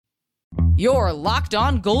Your Locked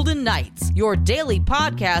On Golden Knights, your daily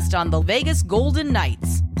podcast on the Vegas Golden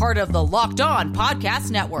Knights, part of the Locked On Podcast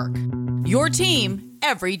Network. Your team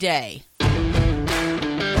every day.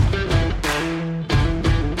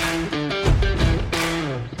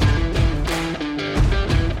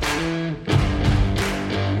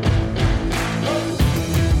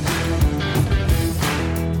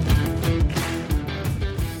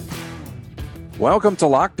 Welcome to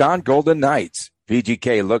Locked On Golden Knights.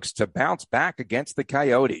 VGK looks to bounce back against the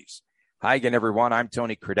Coyotes. Hi again, everyone. I'm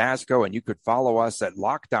Tony Cardasco, and you could follow us at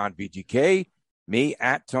Locked On VGK, me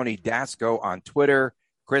at Tony Dasco on Twitter.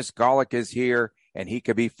 Chris Golick is here, and he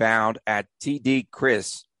could be found at TD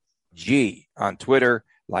Chris G on Twitter,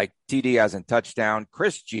 like TD as in touchdown,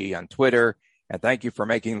 Chris G on Twitter. And thank you for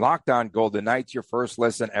making Locked On Golden Knights your first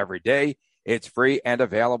listen every day. It's free and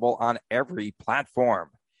available on every platform.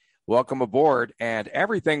 Welcome aboard. And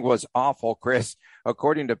everything was awful, Chris.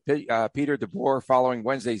 According to Peter DeBoer following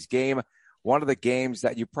Wednesday's game, one of the games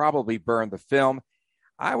that you probably burned the film,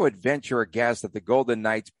 I would venture a guess that the Golden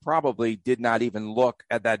Knights probably did not even look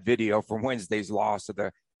at that video from Wednesday's loss to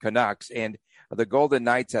the Canucks. And the Golden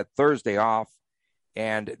Knights had Thursday off,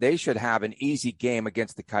 and they should have an easy game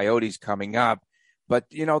against the Coyotes coming up. But,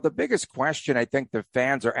 you know, the biggest question I think the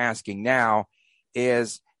fans are asking now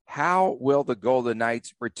is, how will the Golden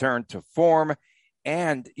Knights return to form?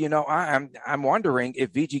 And, you know, I'm wondering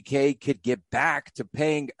if VGK could get back to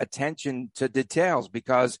paying attention to details,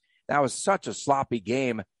 because that was such a sloppy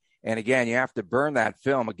game. And again, you have to burn that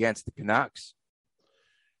film against the Canucks.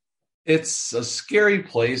 It's a scary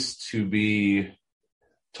place to be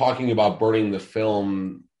talking about burning the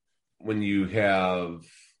film when you have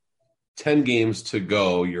 10 games to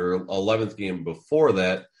go. Your 11th game before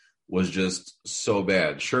that was just so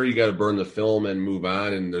bad. Sure, you got to burn the film and move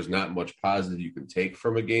on, and there's not much positive you can take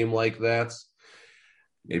from a game like that.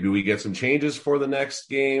 Maybe we get some changes for the next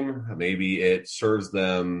game. Maybe it serves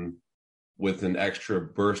them with an extra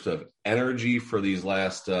burst of energy for these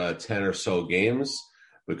last 10 or so games,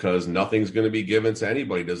 because nothing's going to be given to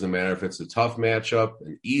anybody. Doesn't matter if it's a tough matchup,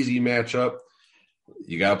 an easy matchup.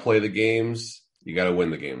 You got to play the games. You got to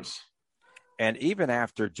win the games. And even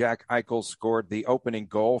after Jack Eichel scored the opening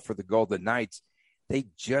goal for the Golden Knights, they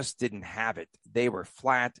just didn't have it. They were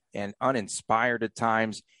flat and uninspired at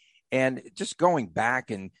times. And just going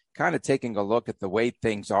back and kind of taking a look at the way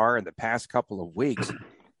things are in the past couple of weeks,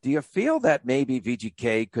 do you feel that maybe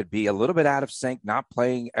VGK could be a little bit out of sync, not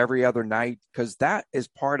playing every other night? Because that is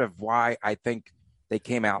part of why I think they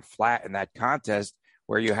came out flat in that contest,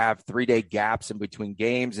 where you have 3-day gaps in between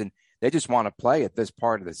games, and they just want to play at this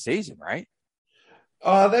part of the season, right?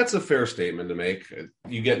 That's a fair statement to make.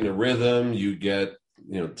 You get in a rhythm, you get,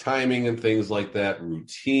 timing and things like that,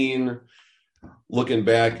 routine. Looking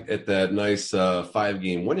back at that nice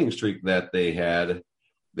 5-game winning streak that they had,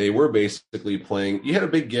 they were basically playing. You had a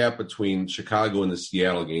big gap between Chicago and the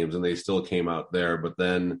Seattle games, and they still came out there. But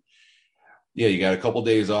then, you got a couple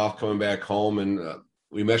days off coming back home, and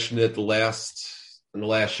we mentioned it in the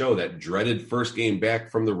last show, that dreaded first game back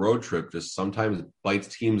from the road trip just sometimes bites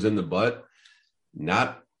teams in the butt.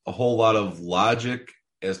 Not a whole lot of logic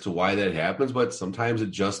as to why that happens, but sometimes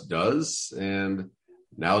it just does. And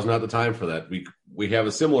now is not the time for that. We have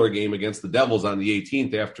a similar game against the Devils on the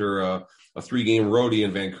 18th after a 3-game roadie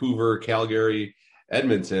in Vancouver, Calgary,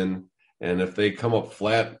 Edmonton. And if they come up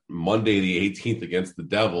flat Monday, the 18th against the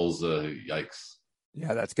Devils, yikes.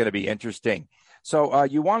 Yeah, that's going to be interesting. So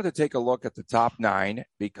you wanted to take a look at the top 9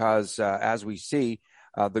 because as we see,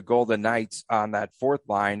 the Golden Knights on that fourth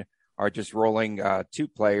line are just rolling 2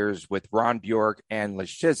 players with Ron Bjork and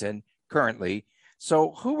Leschyshyn currently.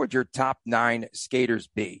 So who would your top 9 skaters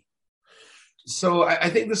be? So I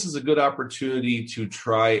think this is a good opportunity to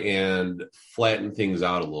try and flatten things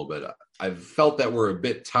out a little bit. I've felt that we're a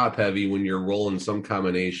bit top heavy when you're rolling some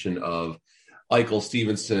combination of Eichel,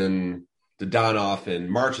 Stevenson, Dadonov, and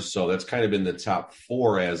Marchessault. That's kind of been the top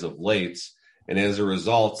 4 as of late. And as a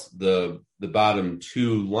result, the bottom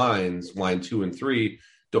 2 lines, line 2 and 3,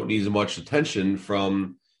 don't need as much attention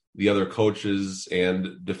from the other coaches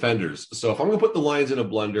and defenders. So if I'm going to put the lines in a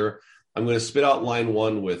blender, I'm going to spit out line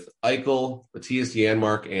 1 with Eichel, Matthias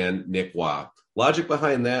Janmark, and Nick Waugh. Logic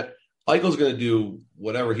behind that, Eichel's going to do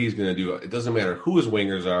whatever he's going to do. It doesn't matter who his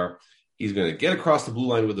wingers are. He's going to get across the blue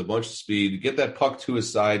line with a bunch of speed, get that puck to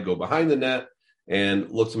his side, go behind the net, and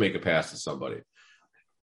look to make a pass to somebody.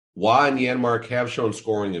 Waugh and Janmark have shown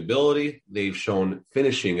scoring ability. They've shown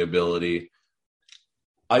finishing ability.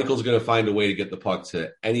 Eichel's going to find a way to get the puck to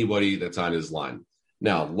anybody that's on his line.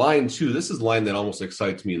 Now, line 2, this is the line that almost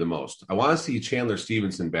excites me the most. I want to see Chandler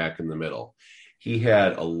Stevenson back in the middle. he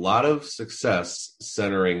had a lot of success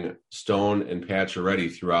centering Stone and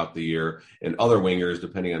Pacioretty throughout the year and other wingers,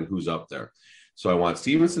 depending on who's up there. So I want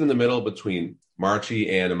Stevenson in the middle between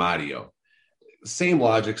Marchi and Amadio. Same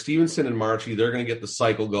logic. Stevenson and Marchi, they're going to get the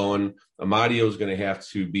cycle going. Amadio is going to have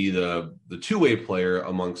to be the two-way player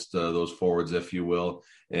amongst those forwards, if you will,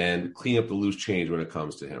 and clean up the loose change when it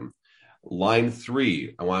comes to him. Line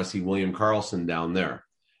 3, I want to see William Karlsson down there.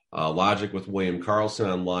 Logic with William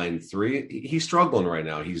Karlsson on line 3. He's struggling right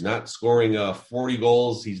now. He's not scoring 40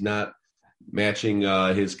 goals. He's not matching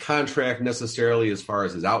his contract necessarily as far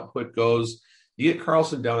as his output goes. You get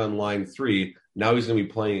Karlsson down on line 3. Now he's going to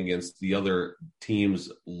be playing against the other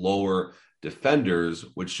team's lower defenders,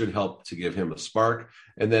 which should help to give him a spark.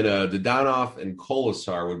 And then Dadonov and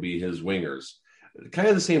Kolesar would be his wingers. Kind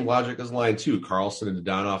of the same logic as line 2. Karlsson and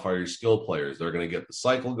Dadonov are your skill players. They're going to get the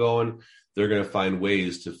cycle going. They're going to find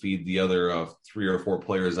ways to feed the other 3 or 4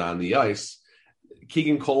 players on the ice.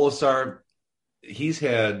 Keegan Kolesar, he's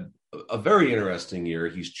had a very interesting year.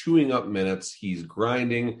 He's chewing up minutes. He's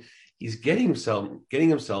grinding. He's getting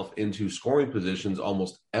himself into scoring positions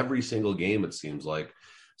almost every single game, it seems like.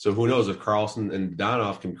 So who knows, if Karlsson and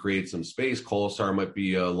Dadonov can create some space, Kolesar might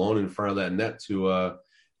be alone in front of that net to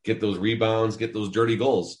get those rebounds, get those dirty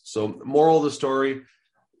goals. So moral of the story,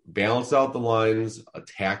 balance out the lines,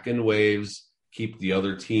 attack in waves, keep the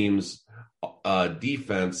other team's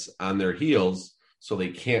defense on their heels so they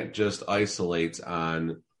can't just isolate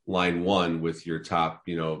on line 1 with your top,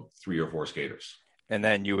 3 or 4 skaters. And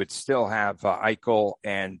then you would still have Eichel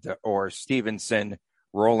or Stevenson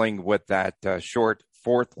rolling with that short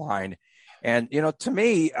fourth line. And, to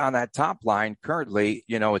me, on that top line currently,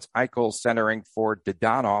 it's Eichel centering for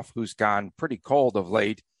Dadonov, who's gone pretty cold of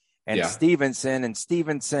late, and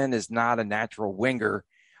Stevenson is not a natural winger.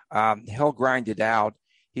 He'll grind it out.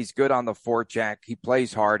 He's good on the forecheck. He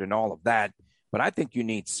plays hard and all of that. But I think you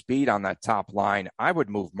need speed on that top line. I would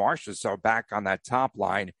move Marchessault back on that top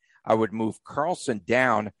line. I would move Karlsson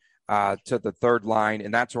down to the third line,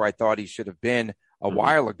 and that's where I thought he should have been a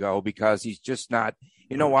while ago, because he's just not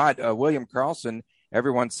 – William Karlsson,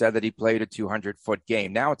 everyone said that he played a 200-foot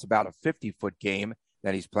game. Now it's about a 50-foot game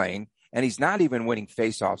that he's playing, and he's not even winning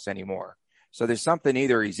faceoffs anymore. So there's something,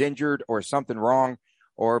 either he's injured or something wrong,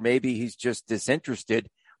 or maybe he's just disinterested.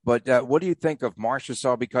 But what do you think of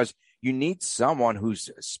Marchessault? Because you need someone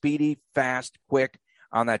who's speedy, fast, quick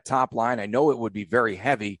on that top line. I know it would be very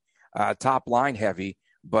heavy, top line heavy,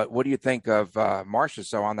 but what do you think of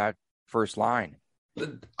Marchessault on that first line?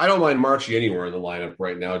 I don't mind Marchi anywhere in the lineup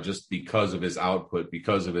right now, just because of his output,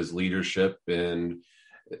 because of his leadership and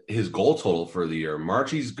his goal total for the year.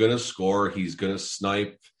 Marchi's going to score. He's going to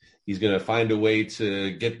snipe. He's going to find a way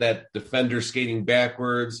to get that defender skating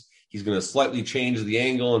backwards. He's going to slightly change the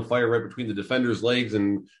angle and fire right between the defender's legs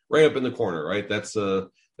and right up in the corner, right? That's a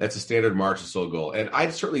standard Marchessault goal. And I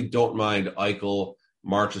certainly don't mind Eichel,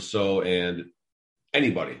 Marchessault, and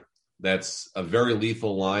anybody. That's a very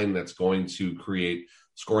lethal line that's going to create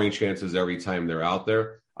scoring chances every time they're out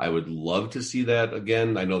there. I would love to see that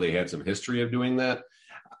again. I know they had some history of doing that.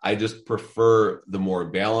 I just prefer the more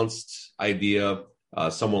balanced idea,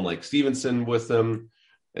 someone like Stevenson with them,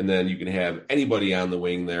 and then you can have anybody on the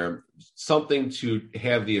wing there, something to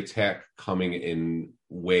have the attack coming in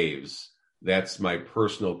waves. That's my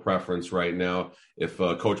personal preference right now. If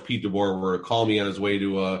Coach Pete DeBoer were to call me on his way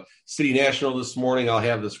to City National this morning, I'll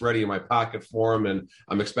have this ready in my pocket for him, and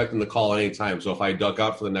I'm expecting the call anytime. So if I duck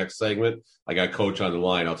out for the next segment, I got Coach on the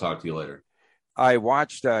line. I'll talk to you later. I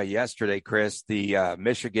watched yesterday, Chris, the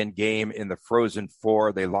Michigan game in the Frozen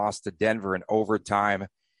Four. They lost to Denver in overtime.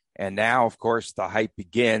 And now, of course, the hype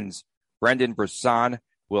begins. Brendan Brisson,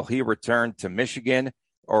 will he return to Michigan,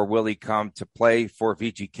 or will he come to play for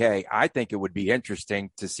VGK? I think it would be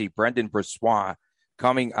interesting to see Brendan Brisson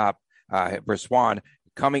coming up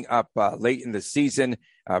late in the season.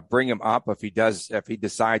 Bring him up if he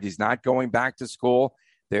decides he's not going back to school.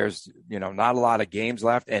 There's, not a lot of games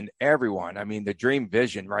left, and everyone, the dream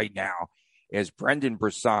vision right now is Brendan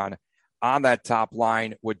Brisson on that top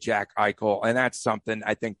line with Jack Eichel. And that's something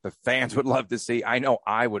I think the fans would love to see. I know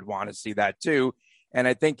I would want to see that too. And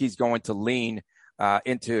I think he's going to lean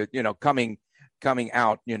into, coming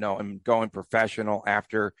out, and going professional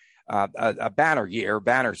after a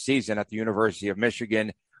banner season at the University of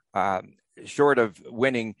Michigan. Short of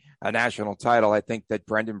winning a national title, I think that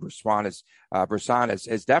Brendan Brisson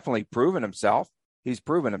has definitely proven himself. He's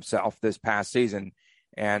proven himself this past season.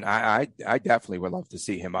 And I definitely would love to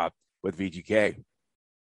see him up with VGK.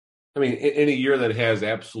 In a year that has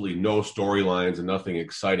absolutely no storylines and nothing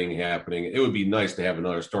exciting happening, it would be nice to have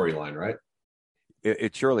another storyline, right?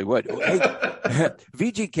 It surely would. Hey,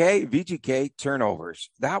 VGK turnovers.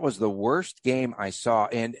 That was the worst game I saw.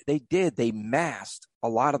 And they masked a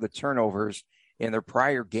lot of the turnovers in their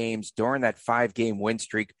prior games during that 5-game win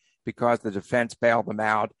streak because the defense bailed them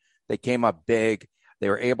out. They came up big. They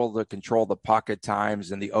were able to control the puck at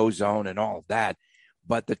times and the ozone and all of that.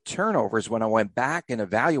 But the turnovers, when I went back and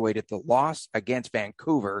evaluated the loss against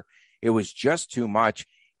Vancouver, it was just too much.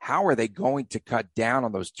 How are they going to cut down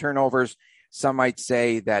on those turnovers? Some might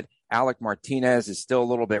say that Alec Martinez is still a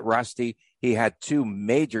little bit rusty. He had 2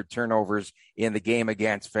 major turnovers in the game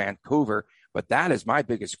against Vancouver, but that is my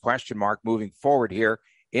biggest question mark moving forward here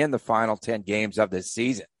in the final 10 games of this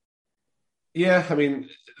season. Yeah, I mean,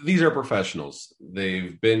 these are professionals.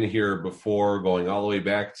 They've been here before, going all the way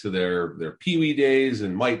back to their Pee-wee days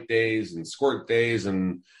and Mite days and Squirt days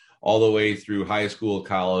and all the way through high school,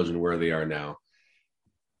 college, and where they are now.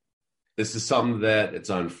 This is something that it's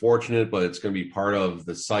unfortunate, but it's going to be part of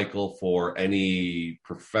the cycle for any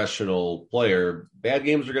professional player. Bad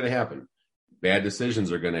games are going to happen. Bad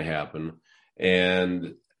decisions are going to happen.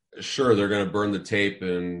 And sure, they're going to burn the tape,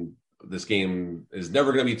 and this game is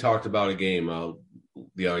never going to be talked about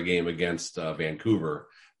the other game against Vancouver,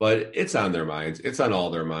 but it's on their minds. It's on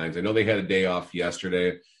all their minds. I know they had a day off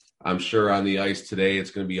yesterday. I'm sure on the ice today,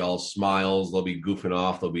 it's going to be all smiles. They'll be goofing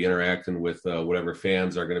off. They'll be interacting with whatever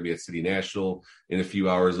fans are going to be at City National in a few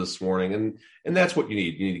hours this morning. And that's what you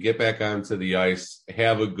need. You need to get back onto the ice,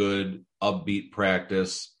 have a good upbeat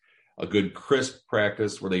practice, a good crisp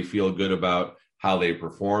practice where they feel good about how they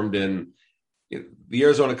performed. And the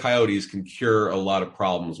Arizona Coyotes can cure a lot of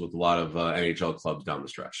problems with a lot of NHL clubs down the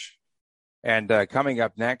stretch. And coming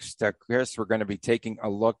up next, Chris, we're going to be taking a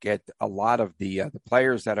look at a lot of the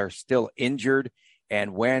players that are still injured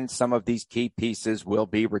and when some of these key pieces will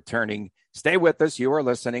be returning. Stay with us. You are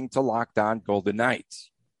listening to Locked On Golden Knights.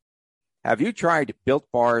 Have you tried Built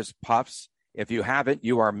Bar's Puffs? If you haven't,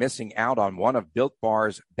 you are missing out on one of Built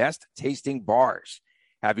Bar's best tasting bars.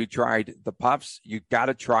 Have you tried the Puffs? You got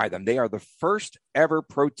to try them. They are the first ever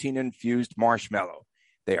protein-infused marshmallow.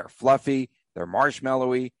 They are fluffy, they're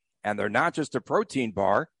marshmallowy, and they're not just a protein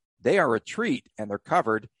bar. They are a treat, and they're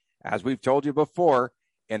covered, as we've told you before,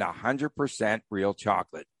 in 100% real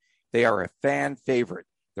chocolate. They are a fan favorite.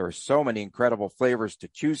 There are so many incredible flavors to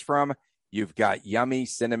choose from. You've got yummy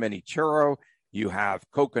cinnamony churro. You have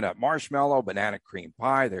coconut marshmallow, banana cream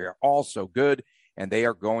pie. They are all so good, and they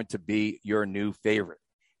are going to be your new favorite.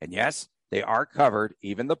 And yes, they are covered,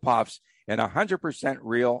 even the Puffs, in 100%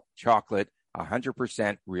 real chocolate,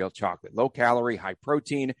 100% real chocolate. Low calorie, high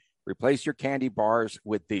protein. Replace your candy bars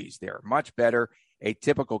with these. They are much better. A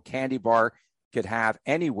typical candy bar could have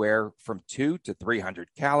anywhere from 200 to 300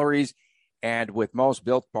 calories. And with most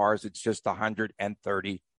Built bars, it's just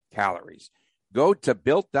 130 calories. Go to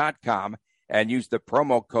Built.com and use the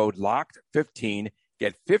promo code LOCKED15.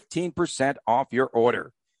 Get 15% off your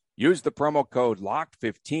order. Use the promo code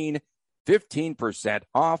LOCKED15, 15%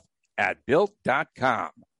 off at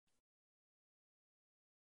Built.com.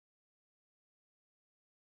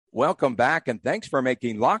 Welcome back, and thanks for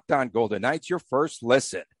making Locked On Golden Knights your first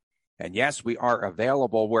listen. And yes, we are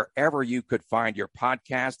available wherever you could find your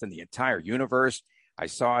podcast in the entire universe. I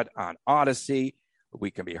saw it on Odyssey.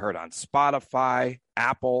 We can be heard on Spotify,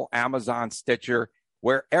 Apple, Amazon, Stitcher,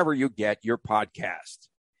 wherever you get your podcast.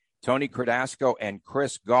 Tony Cardasco and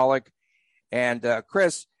Chris Golick. And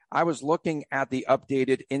Chris, I was looking at the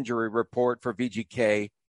updated injury report for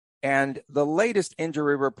VGK and the latest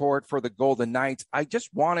injury report for the Golden Knights. I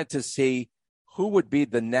just wanted to see who would be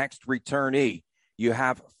the next returnee. You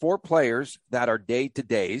have 4 players that are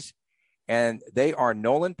day-to-days, and they are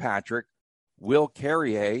Nolan Patrick, Will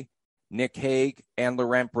Carrier, Nick Hague, and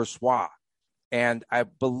Laurent Brossoit. And I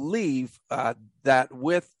believe that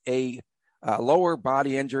with a lower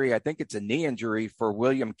body injury, I think it's a knee injury for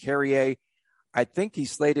William Carrier, I think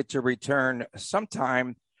he's slated to return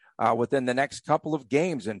sometime within the next couple of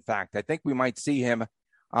games. In fact, I think we might see him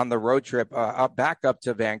on the road trip back up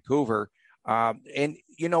to Vancouver. And,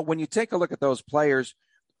 you know, when you take a look at those players,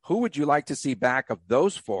 who would you like to see back of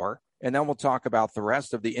those 4? And then we'll talk about the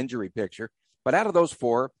rest of the injury picture. But out of those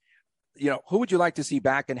 4, you know, who would you like to see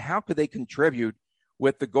back and how could they contribute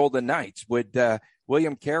with the Golden Knights? Would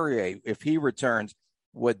William Carrier, if he returns,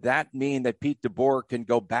 would that mean that Pete DeBoer can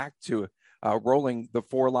go back to rolling the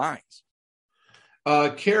 4 lines?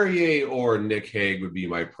 Carrier or Nick Hague would be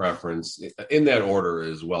my preference in that order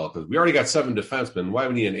as well, because we already got 7 defensemen. Why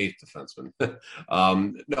would we need an 8th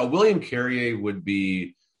defenseman? No, William Carrier would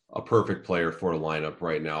be a perfect player for a lineup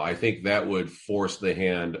right now. I think that would force the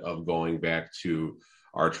hand of going back to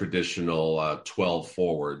our traditional 12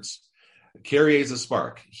 forwards. Carrier's a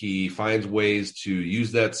spark. He finds ways to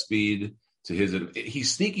use that speed to his.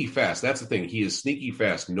 He's sneaky fast. That's the thing. He is sneaky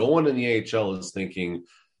fast. No one in the AHL is thinking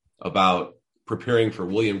about preparing for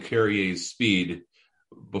William Carrier's speed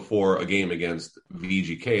before a game against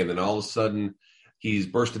VGK. And then all of a sudden, he's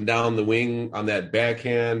bursting down the wing on that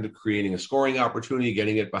backhand, creating a scoring opportunity,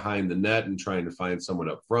 getting it behind the net and trying to find someone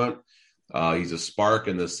up front. He's a spark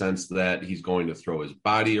in the sense that he's going to throw his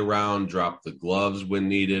body around, drop the gloves when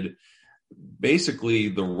needed. Basically,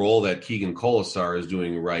 the role that Keegan Kolesar is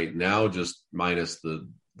doing right now, just minus the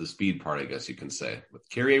speed part, I guess you can say. But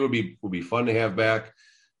Carrier would be fun to have back.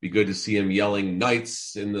 Be good to see him yelling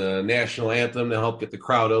Knights in the national anthem to help get the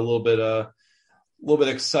crowd a little bit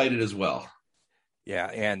excited as well. Yeah,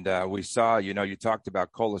 and we saw, you talked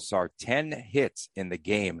about Kolesar, 10 hits in the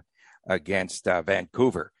game against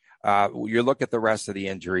Vancouver. You look at the rest of the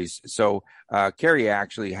injuries. So Carrier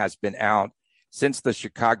actually has been out since the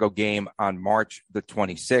Chicago game on March the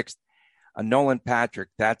 26th. Nolan Patrick,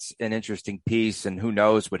 that's an interesting piece, and who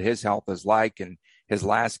knows what his health is like. And his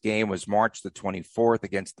last game was March the 24th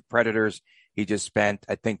against the Predators. He just spent,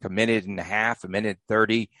 I think, a minute and a half, a minute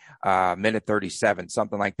 30, minute 37,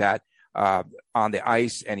 something like that, on the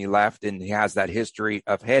ice, and he left, and he has that history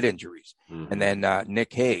of head injuries. Mm-hmm. And then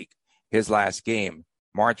Nick Hague, his last game,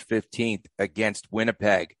 March 15th against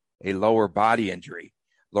Winnipeg, a lower body injury.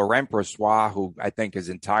 Laurent Brossoit, who I think is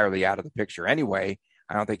entirely out of the picture anyway.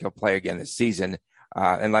 I don't think he'll play again this season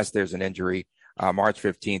unless there's an injury. March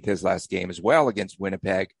 15th, his last game as well against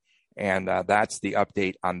Winnipeg. And that's the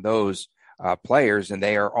update on those players. And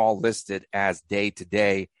they are all listed as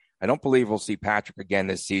day-to-day. I don't believe we'll see Patrick again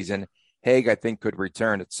this season. Hague, I think, could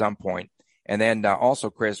return at some point. And then also,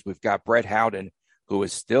 Chris, we've got Brett Howden, who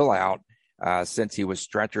is still out since he was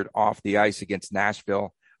stretchered off the ice against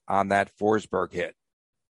Nashville on that Forsberg hit.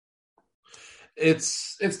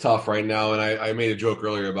 It's tough right now, and I made a joke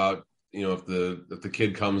earlier about if the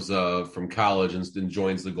kid comes from college and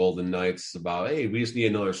joins the Golden Knights, about, hey, we just need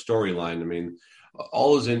another storyline. I mean,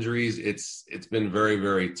 all those injuries, it's been very,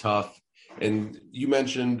 very tough. And you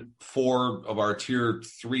mentioned 4 of our tier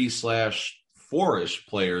 3/4-ish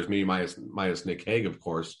players, maybe minus Nick Hague, of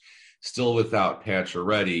course, still without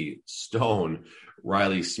Pacioretty, Stone,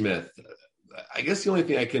 Riley Smith. I guess the only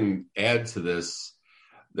thing I can add to this,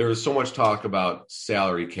 there was so much talk about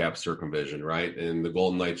salary cap circumvention, right? And the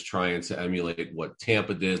Golden Knights trying to emulate what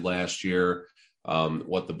Tampa did last year,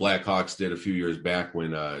 what the Blackhawks did a few years back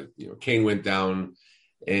when Kane went down.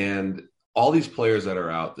 And all these players that are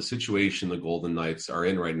out, the situation the Golden Knights are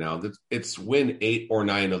in right now, it's win 8 or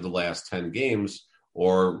 9 of the last 10 games,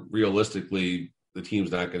 or realistically, the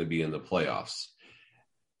team's not going to be in the playoffs.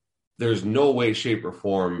 There's no way, shape, or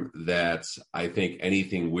form that I think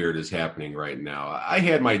anything weird is happening right now. I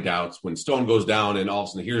had my doubts when Stone goes down and all of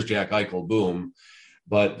a sudden here's Jack Eichel, boom.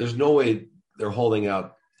 But there's no way they're holding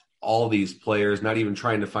out all these players, not even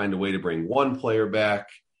trying to find a way to bring one player back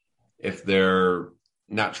if they're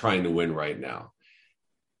not trying to win right now.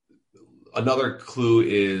 Another clue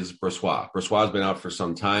is Brossoit. Brossoit's been out for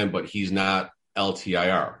some time, but he's not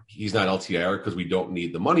LTIR. He's not LTIR because we don't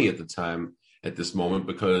need the money at this moment,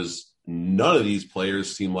 because none of these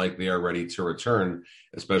players seem like they are ready to return,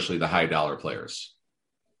 especially the high dollar players.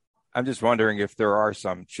 I'm just wondering if there are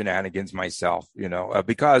some shenanigans myself,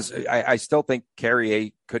 because I still think Carrier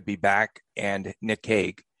could be back and Nick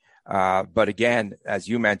Hague. But again, as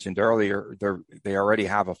you mentioned earlier, they already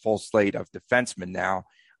have a full slate of defensemen now.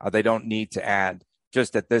 They don't need to add,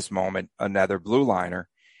 just at this moment, another blue liner.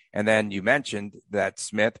 And then you mentioned that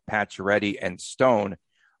Smith, Pacioretty, and Stone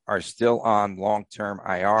are still on long-term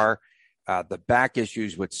IR. The back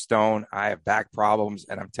issues with Stone, I have back problems,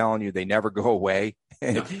 and I'm telling you, they never go away.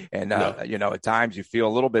 No. And, at times you feel a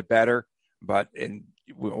little bit better, but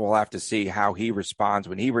we'll have to see how he responds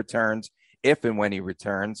when he returns, if and when he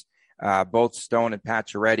returns. Both Stone and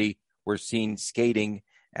Pacioretty were seen skating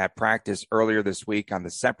at practice earlier this week on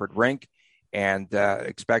the separate rink, and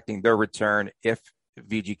expecting their return if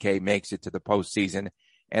VGK makes it to the postseason.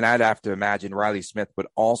 And I'd have to imagine Riley Smith would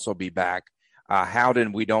also be back.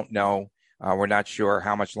 Howden, we don't know. We're not sure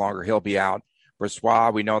how much longer he'll be out.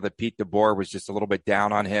 Brossoit, we know that Pete DeBoer was just a little bit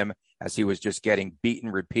down on him as he was just getting beaten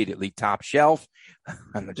repeatedly top shelf.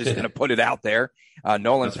 I'm just going to put it out there.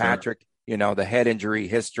 Nolan That's Patrick, fair. The head injury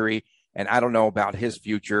history, and I don't know about his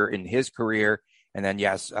future in his career. And then,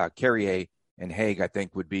 yes, Carrier and Hague, I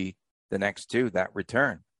think, would be the next two that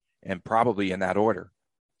return, and probably in that order.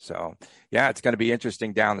 So, yeah, it's going to be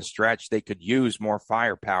interesting down the stretch. They could use more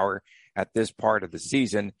firepower at this part of the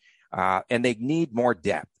season, and they need more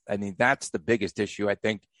depth. I mean, that's the biggest issue, I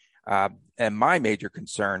think. And my major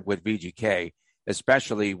concern with VGK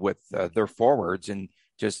especially with their forwards and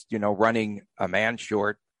just, running a man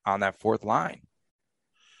short on that fourth line.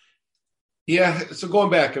 Yeah. So going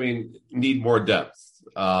back, need more depth.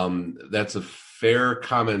 That's a fair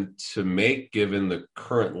comment to make given the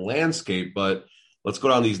current landscape, but let's go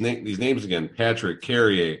down these names again. Patrick,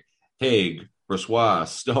 Carrier, Haig, Brossoit,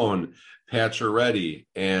 Stone, Pacioretty,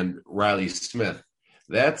 and Riley Smith.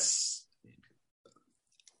 That's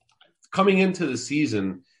coming into the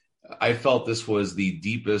season. I felt this was the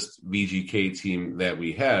deepest VGK team that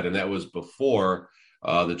we had, and that was before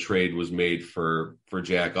the trade was made for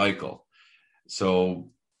Jack Eichel. So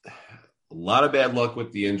a lot of bad luck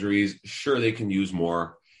with the injuries. Sure, they can use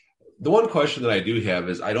more. The one question that I do have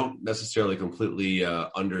is I don't necessarily completely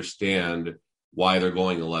understand why they're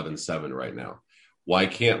going 11-7 right now. Why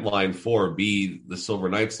can't line 4 be the Silver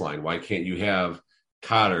Knights line? Why can't you have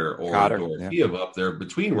Cotter or Dorofeev up there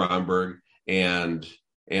between Romberg and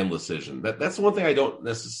Lecision? That's the one thing I don't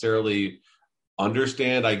necessarily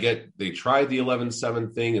understand. I get they tried the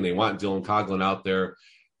 11-7 thing and they want Dylan Coghlan out there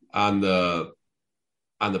on the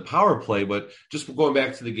power play, but just going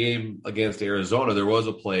back to the game against Arizona, there was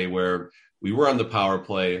a play where we were on the power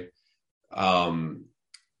play. Coghlan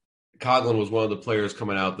was one of the players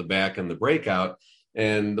coming out the back in the breakout,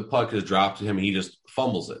 and the puck is dropped to him. He just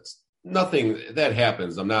fumbles it. Nothing that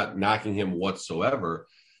happens. I'm not knocking him whatsoever,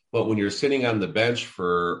 but when you're sitting on the bench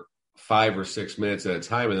for 5 or 6 minutes at a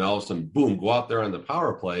time, and then all of a sudden, boom, go out there on the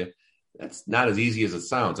power play, that's not as easy as it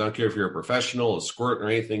sounds. I don't care if you're a professional, a squirt, or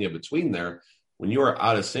anything in between there. When you are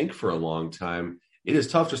out of sync for a long time, it is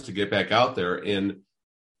tough just to get back out there in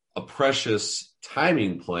a precious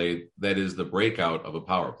timing play that is the breakout of a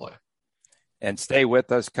power play. And stay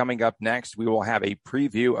with us. Coming up next, we will have a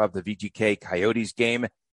preview of the VGK Coyotes game.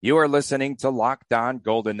 You are listening to Locked On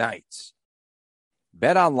Golden Knights.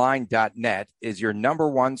 BetOnline.net is your number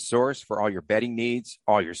one source for all your betting needs,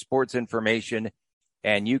 all your sports information,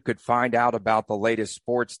 and you could find out about the latest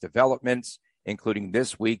sports developments, including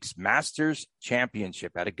this week's Masters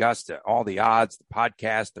Championship at Augusta, all the odds, the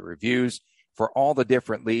podcast, the reviews for all the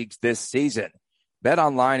different leagues this season.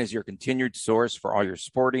 BetOnline is your continued source for all your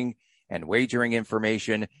sporting and wagering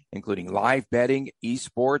information, including live betting,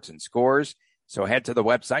 esports, and scores. So head to the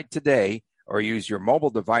website today or use your mobile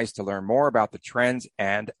device to learn more about the trends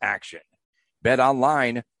and action.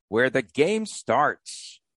 BetOnline, where the game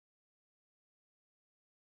starts.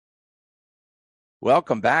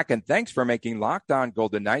 Welcome back, and thanks for making Locked On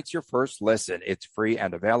Golden Knights your first listen. It's free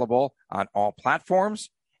and available on all platforms.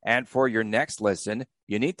 And for your next listen,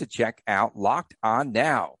 you need to check out Locked On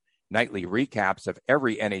Now, nightly recaps of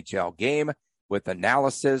every NHL game with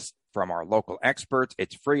analysis from our local experts.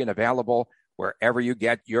 It's free and available wherever you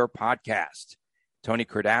get your podcast. Tony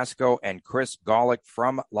Cardasco and Chris Golick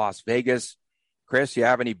from Las Vegas. Chris, you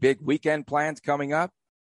have any big weekend plans coming up?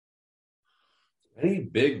 Any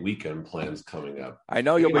big weekend plans coming up? I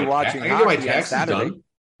know you'll be watching hockey my taxes on Saturday. Done.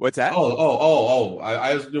 What's that?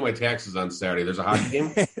 I was doing my taxes on Saturday. There's a hockey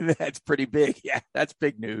game. That's pretty big. Yeah, that's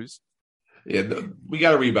big news. Yeah, we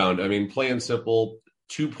got to rebound. Plain and simple,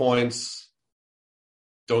 2 points.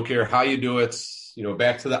 Don't care how you do it.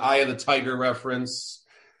 Back to the eye of the tiger reference.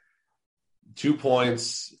 2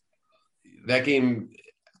 points. That game,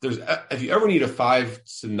 if you ever need a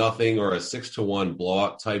 5-0 or a 6-1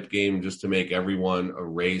 blowout type game just to make everyone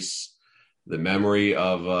erase the memory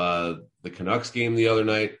of the Canucks game the other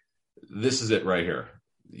night, this is it right here.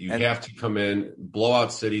 You have to come in,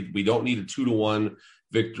 blowout city. We don't need a 2-1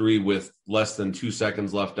 victory with less than 2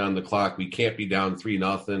 seconds left on the clock. We can't be down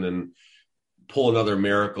 3-0 and pull another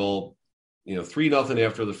miracle. 3-0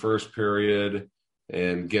 after the first period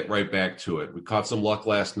and get right back to it. We caught some luck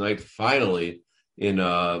last night. Finally,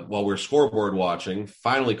 while we're scoreboard watching,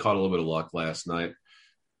 finally caught a little bit of luck last night.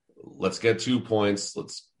 Let's get 2 points.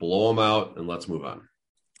 Let's blow them out and let's move on.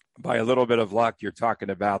 By a little bit of luck, you're talking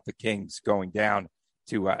about the Kings going down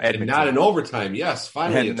to Edmonton. And not in overtime. Yes,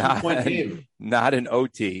 finally a 2-point game. Not in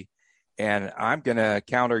OT. And I'm going to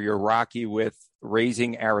counter your Rocky with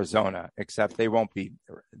raising Arizona, except they're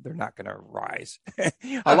not going to rise.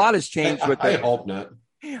 A lot has changed with I hope not.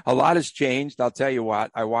 A lot has changed. I'll tell you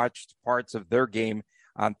what, I watched parts of their game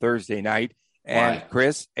on Thursday night. And Why?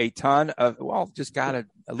 Chris, a ton of, just got a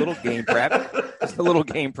little game prep, just a little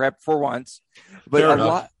game prep for once.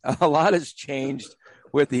 But a lot has changed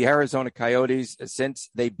with the Arizona Coyotes since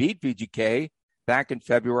they beat VGK back in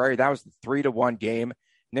February. That was the 3-1 game.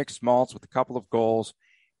 Nick Schmaltz with a couple of goals.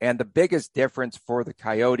 And the biggest difference for the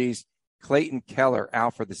Coyotes, Clayton Keller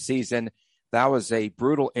out for the season. That was a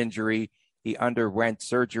brutal injury. He underwent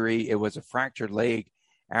surgery. It was a fractured leg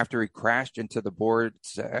after he crashed into the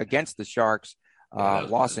boards against the Sharks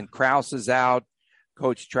Lawson Krause is out.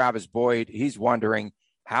 Coach Travis Boyd, he's wondering,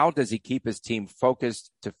 how does he keep his team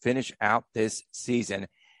focused to finish out this season?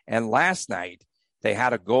 And last night, they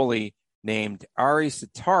had a goalie named Ari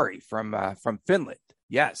Satari from Finland.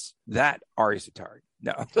 Yes, that Ari Satari.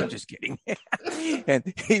 No, I'm just kidding. And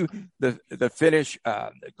the Finnish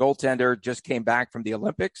goaltender just came back from the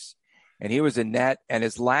Olympics, and he was in net. And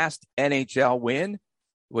his last NHL win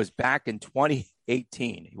was back in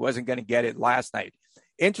 2018. He wasn't going to get it last night.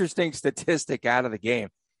 Interesting statistic out of the game.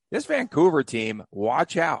 This Vancouver team,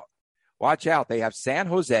 watch out. Watch out. They have San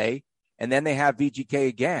Jose, and then they have VGK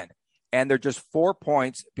again. And they're just 4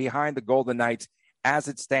 points behind the Golden Knights as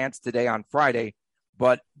it stands today on Friday.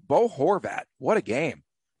 But Bo Horvat, what a game.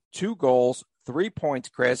 2 goals, 3 points,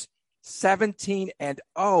 Chris. 17-0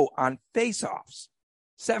 on faceoffs.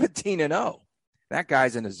 17-0. That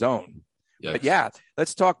guy's in the zone. Yes. But yeah,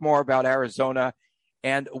 let's talk more about Arizona.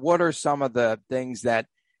 And what are some of the things that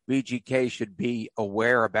VGK should be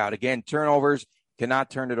aware about? Again, turnovers, cannot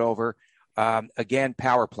turn it over. Again,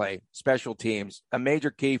 power play, special teams, a major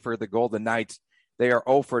key for the Golden Knights. They are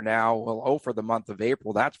 0 for now. Well, 0 for the month of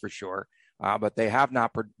April, that's for sure. But they have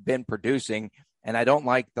not been producing. And I don't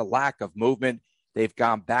like the lack of movement. They've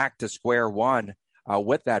gone back to square one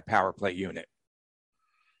with that power play unit.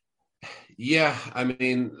 Yeah, I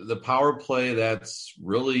mean, the power play, that's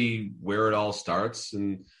really where it all starts.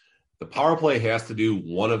 And the power play has to do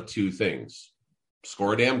one of two things.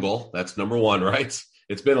 Score a damn goal. That's number one, right?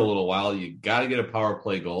 It's been a little while. You got to get a power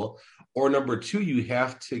play goal. Or number two, you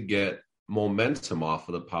have to get momentum off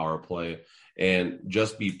of the power play and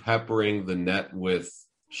just be peppering the net with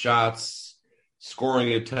shots,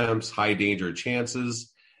 scoring attempts, high danger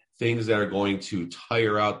chances, things that are going to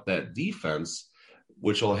tire out that defense,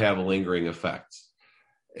 which will have a lingering effect.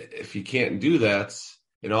 If you can't do that,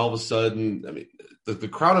 and all of a sudden, I mean, the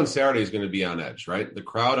crowd on Saturday is going to be on edge, right? The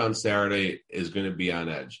crowd on Saturday is going to be on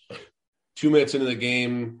edge. 2 minutes into the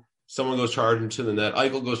game, someone goes charging to the net.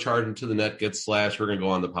 Eichel goes charging to the net, gets slashed. We're going to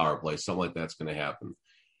go on the power play. Something like that's going to happen.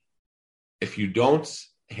 If you don't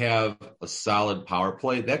have a solid power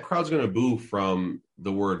play, that crowd's going to boo from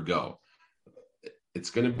the word go. It's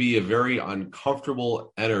going to be a very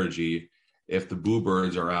uncomfortable energy if the Boo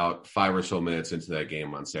Birds are out 5 or so minutes into that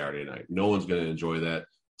game on Saturday night. No one's going to enjoy that,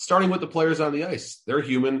 starting with the players on the ice. They're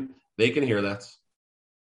human. They can hear that.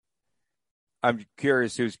 I'm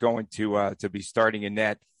curious who's going to be starting in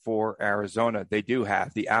net for Arizona. They do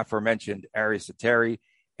have the aforementioned Ari Sateri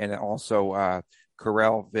and also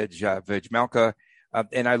Karel Vejmelka.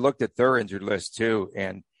 And I looked at their injured list too,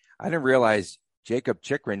 and I didn't realize Jacob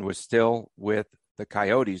Chikrin was still with the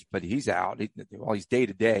Coyotes, but he's out. He's day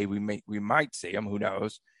to day. We might see him. Who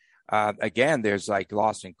knows? Again, there's like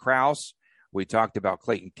Lawson Krause. We talked about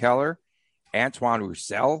Clayton Keller. Antoine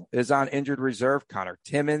Roussel is on injured reserve. Connor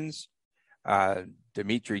Timmins,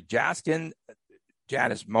 Dmitry Jaskin,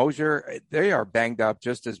 Janice Mosier. They are banged up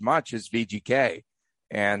just as much as VGK.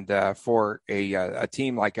 And for a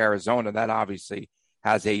team like Arizona, that obviously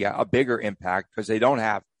has a bigger impact because they don't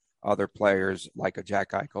have other players like a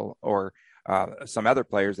Jack Eichel or some other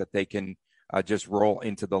players that they can just roll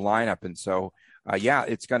into the lineup. And so,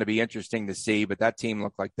 it's going to be interesting to see, but that team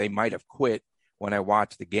looked like they might have quit when I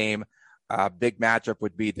watched the game. Big matchup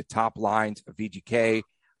would be the top lines of VGK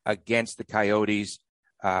against the Coyotes,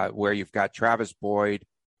 where you've got Travis Boyd,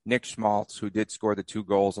 Nick Schmaltz, who did score the 2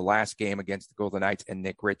 goals the last game against the Golden Knights, and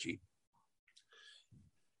Nick Ritchie.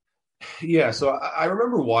 Yeah, so I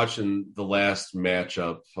remember watching the last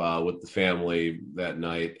matchup with the family that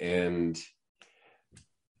night, and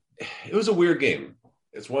it was a weird game.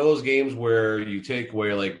 It's one of those games where you take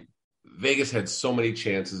away, like, Vegas had so many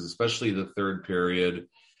chances, especially the third period,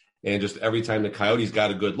 and just every time the Coyotes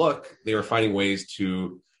got a good look, they were finding ways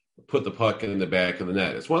to put the puck in the back of the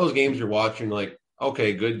net. It's one of those games you're watching like,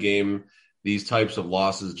 okay, good game. These types of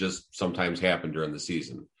losses just sometimes happen during the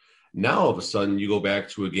season. Now, all of a sudden, you go back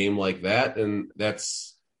to a game like that, and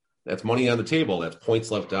that's money on the table. That's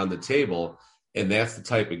points left on the table, and that's the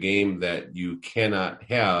type of game that you cannot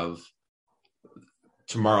have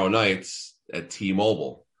tomorrow night at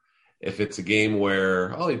T-Mobile. If it's a game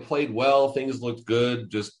where, he played well, things looked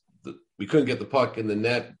good, we couldn't get the puck in the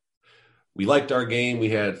net. We liked our game. We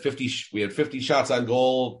had 50 shots on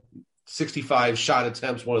goal, 65 shot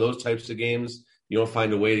attempts, one of those types of games. You don't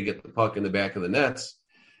find a way to get the puck in the back of the nets.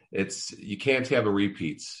 You can't have a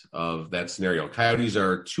repeat of that scenario. Coyotes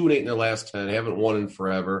are 2-8 in their last 10, haven't won in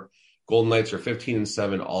forever. Golden Knights are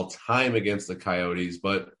 15-7 all time against the Coyotes.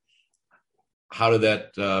 But how did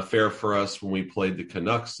that fare for us when we played the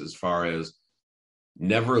Canucks as far as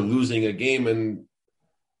never losing a game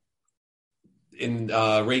in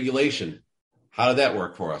regulation? How did that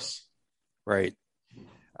work for us? Right.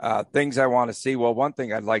 Things I want to see. Well, one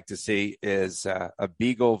thing I'd like to see is a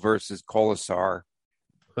Beagle versus Colasar.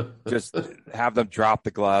 Just have them drop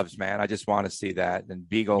the gloves, man. I just want to see that. And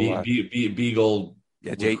Beagle, Beagle,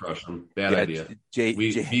 yeah, crush him. Bad idea.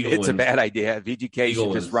 It's wins. A bad idea. VGK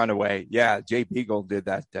Beagle should just run away. Yeah, Jay Beagle did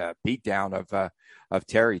that beatdown of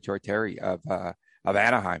Terry of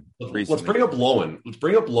Anaheim. Let's bring up Lowen. Let's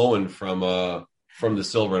bring up Lowen from the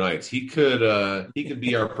Silver Knights. He could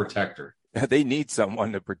be our protector. They need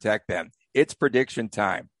someone to protect them. It's prediction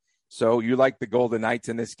time. So you like the Golden Knights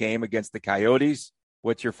in this game against the Coyotes?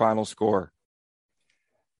 What's your final score?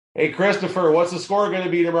 Hey, Christopher, what's the score going to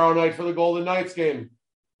be tomorrow night for the Golden Knights game?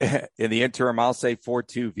 In the interim, I'll say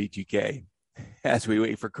 4-2 VGK as we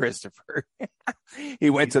wait for Christopher. He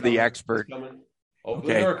went to the expert. Open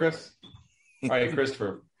the door, Chris. All right,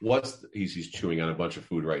 Christopher, he's chewing on a bunch of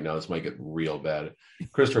food right now. This might get real bad.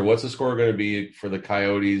 Christopher, what's the score going to be for the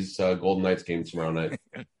Coyotes Golden Knights game tomorrow night?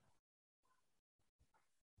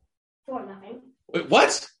 4-0. Wait,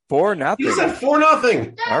 what? 4-0. You said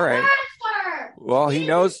 4-0. All right. Well, he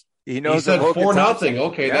knows. He said 4-0.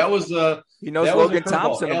 Okay, yeah. that was. He knows Logan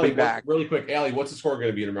Thompson will be back. Really quick, Allie, what's the score going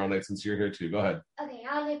to be tomorrow night since you're here too? Go ahead. Okay,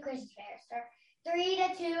 I'll do Christopher.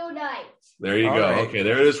 3-2 Knights. There you go. Right. Okay,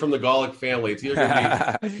 there it is from the Golick family. It's either going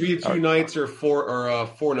to be 3-2 Knights or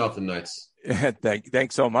 4-0 Knights.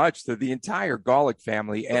 Thanks so much to the entire Golick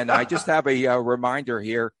family. And I just have a reminder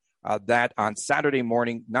here that on Saturday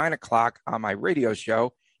morning, 9:00 on my radio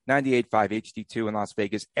show, 98.5 HD2 in Las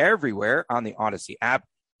Vegas, everywhere on the Odyssey app.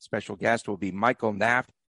 Special guest will be Michael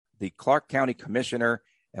Naft, the Clark County Commissioner,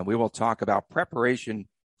 and we will talk about preparation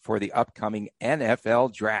for the upcoming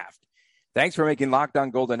NFL Draft. Thanks for making Locked On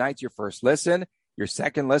Golden Knights your first listen. Your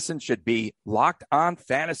second listen should be Locked On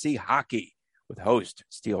Fantasy Hockey with host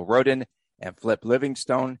Steele Roden and Flip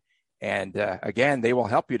Livingstone. And again, they will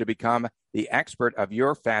help you to become the expert of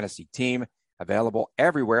your fantasy team. Available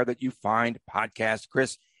everywhere that you find podcasts.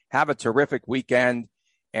 Chris, have a terrific weekend,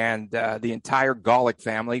 and the entire Golick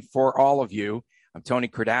family. For all of you, I'm Tony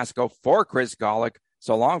Cardasco for Chris Golick.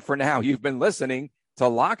 So long for now. You've been listening to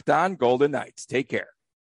Locked On Golden Knights. Take care.